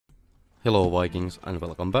Hello Vikings and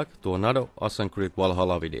welcome back to another Assassin Creed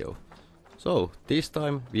Valhalla video. So this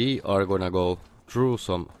time we are gonna go through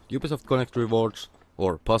some Ubisoft Connect rewards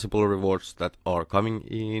or possible rewards that are coming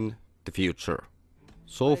in the future.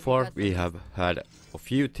 So far we have had a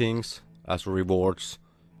few things as rewards.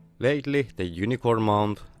 Lately the unicorn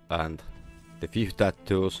mount and the few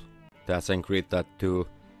tattoos, the Assassin Creed tattoo,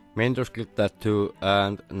 mentor skill tattoo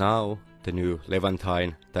and now the new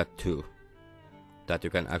Levantine tattoo that you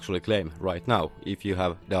can actually claim right now if you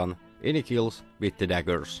have done any kills with the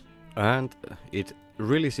daggers. And it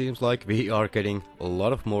really seems like we are getting a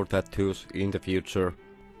lot of more tattoos in the future,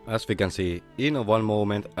 as we can see in one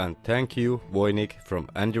moment. And thank you Voynick from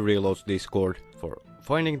Andy Relaods Discord for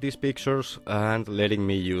finding these pictures and letting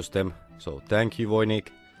me use them. So thank you Voynick.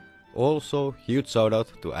 Also huge shout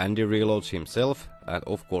out to Andy Relaods himself and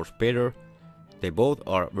of course Pedder. They both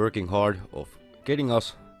are working hard of getting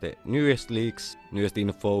us the newest leaks, newest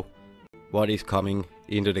info, what is coming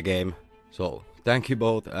into the game. So thank you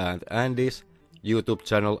both, and Andy's YouTube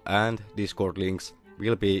channel and Discord links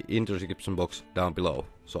will be in the description box down below.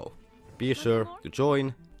 So be sure to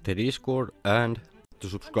join the Discord and to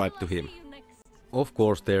subscribe to him. Of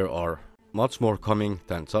course there are much more coming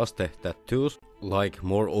than just the tattoos, like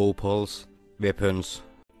more opals, weapons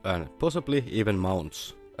and possibly even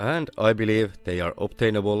mounts. And I believe they are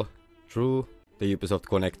obtainable through the Ubisoft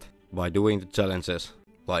Connect by doing the challenges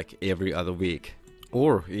like every other week,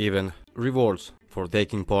 or even rewards for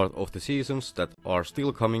taking part of the seasons that are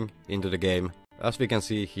still coming into the game, as we can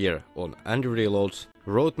see here on Andy Relaods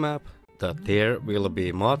roadmap that there will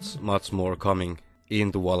be much more coming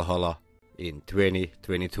into Valhalla in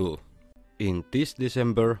 2022. In this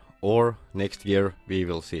December or next year we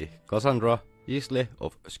will see Kassandra, Isle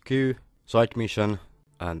of Skew, side mission,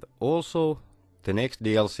 and also the next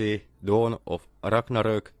DLC, Dawn of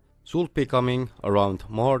Ragnarök, should be coming around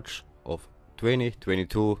March of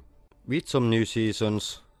 2022 with some new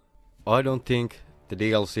seasons. I don't think the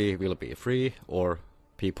DLC will be free or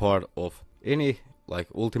be part of any like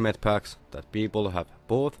ultimate packs that people have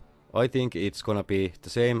bought. I think it's gonna be the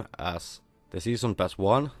same as the Season Pass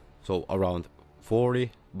 1, so around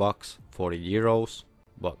 40 bucks, 40 euros.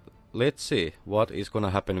 But let's see what is gonna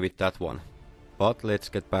happen with that one. But let's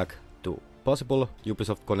get back to possible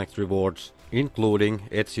Ubisoft Connect rewards, including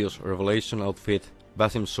Ezio's Revelation Outfit,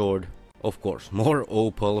 Basim Sword, of course more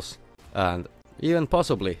opals, and even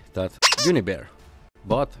possibly that Unibear.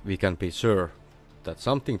 But we can be sure that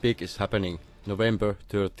something big is happening November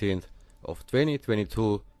 13th of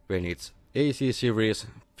 2022 when it's AC series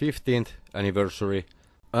 15th anniversary,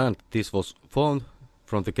 and this was found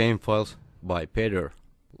from the game files by Pedder.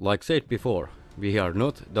 Like said before, we are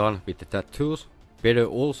not done with the tattoos. Pedder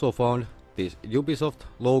also found these Ubisoft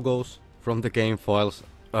logos from the game files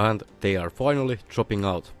and they are finally dropping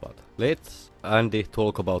out, but let's Andy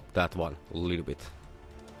talk about that one a little bit.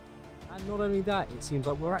 And not only that, it seems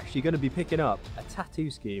like we're actually going to be picking up a tattoo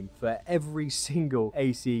scheme for every single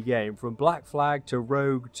AC game, from Black Flag to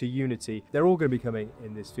Rogue to Unity. They're all going to be coming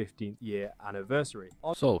in this 15th year anniversary.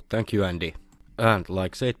 So thank you Andy. And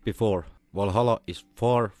like said before, Valhalla is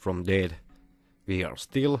far from dead. We are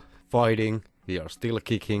still fighting, we are still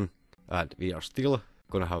kicking, and we are still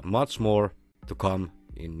gonna have much more to come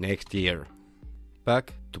in next year.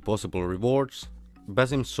 Back to possible rewards: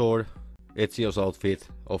 Basim Sword, Ezio's outfit,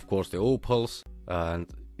 of course the opals, and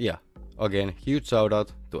yeah, again huge shout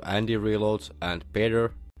out to Andy Relaods and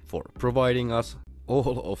Pedder for providing us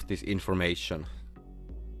all of this information.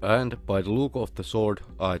 And by the look of the sword,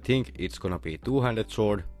 I think it's gonna be two-handed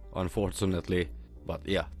sword, unfortunately, but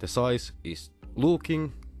yeah, the size is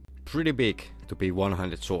looking pretty big to be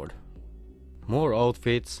one-handed sword. More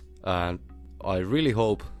outfits, and I really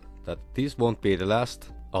hope that this won't be the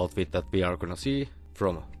last outfit that we are gonna see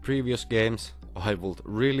from previous games. I would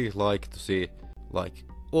really like to see like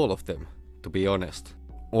all of them, to be honest.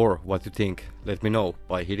 Or what you think, let me know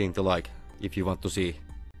by hitting the like if you want to see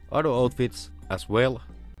other outfits as well,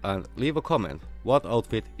 and leave a comment what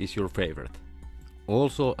outfit is your favorite.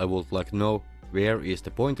 Also I would like to know where is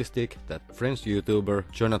the pointy stick that French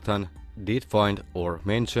YouTuber Jonathan did find or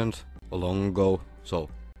mentioned a long ago, so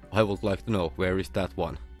I would like to know where is that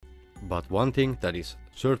one. But one thing that is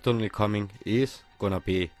certainly coming is gonna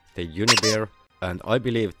be the Unibear, and I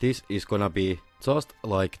believe this is gonna be just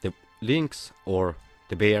like the Lynx or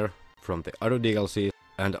the bear from the other DLC,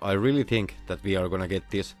 and I really think that we are gonna get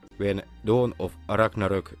this when Dawn of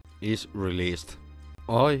Ragnarök is released.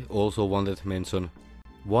 I also wanted to mention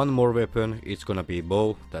one more weapon. It's gonna be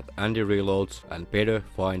bow that Andy Relaods and Pedder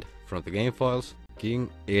find from the game files,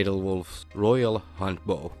 King Edelwulf's Royal Hunt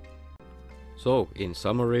Bow. So in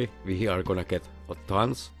summary, we are gonna get a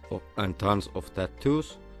tons and tons of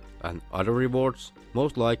tattoos and other rewards,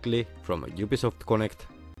 most likely from Ubisoft Connect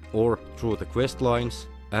or through the quest lines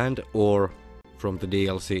and or from the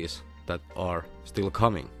DLCs that are still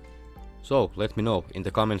coming. So let me know in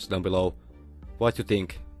the comments down below what you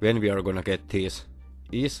think when we are gonna get these.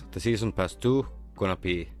 Is the Season Pass 2 gonna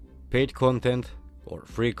be paid content or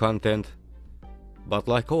free content? But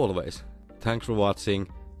like always, thanks for watching,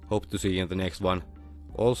 hope to see you in the next one.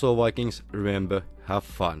 Also Vikings, remember, have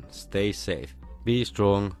fun, stay safe, be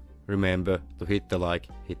strong, remember to hit the like,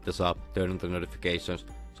 hit the sub, turn on the notifications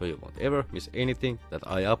so you won't ever miss anything that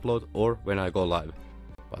I upload or when I go live.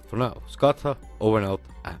 But for now, Skatha, over and out,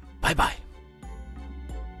 and bye bye!